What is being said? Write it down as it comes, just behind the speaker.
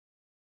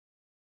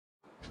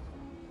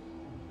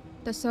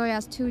The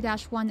Soyuz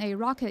 2-1A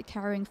rocket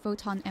carrying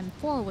Photon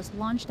M4 was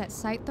launched at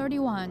Site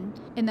 31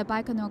 in the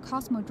Baikonur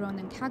Cosmodrome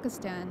in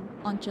Kazakhstan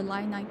on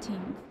July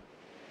 19th.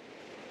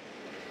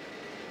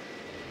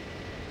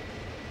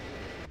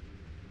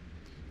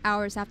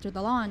 Hours after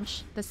the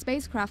launch, the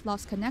spacecraft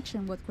lost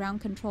connection with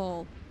ground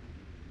control.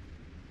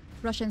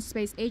 Russian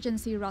space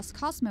agency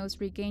Roscosmos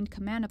regained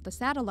command of the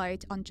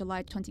satellite on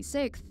July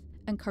 26th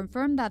and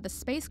confirmed that the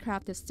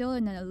spacecraft is still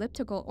in an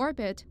elliptical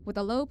orbit with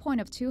a low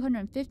point of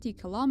 250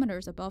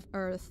 kilometers above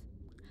Earth.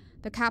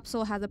 The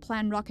capsule has a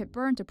planned rocket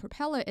burn to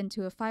propel it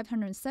into a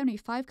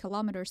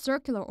 575-kilometer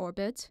circular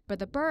orbit, but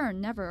the burn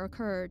never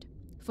occurred.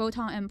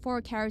 Photon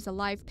M4 carries a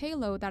live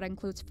payload that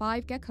includes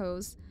 5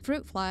 geckos,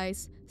 fruit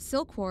flies,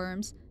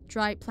 silkworms,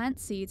 dried plant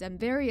seeds, and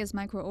various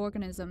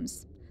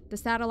microorganisms. The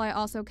satellite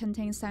also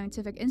contains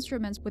scientific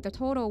instruments with a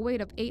total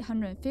weight of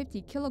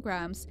 850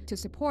 kilograms to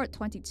support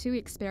 22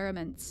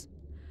 experiments.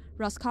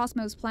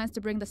 Roscosmos plans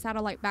to bring the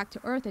satellite back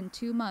to Earth in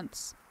 2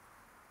 months.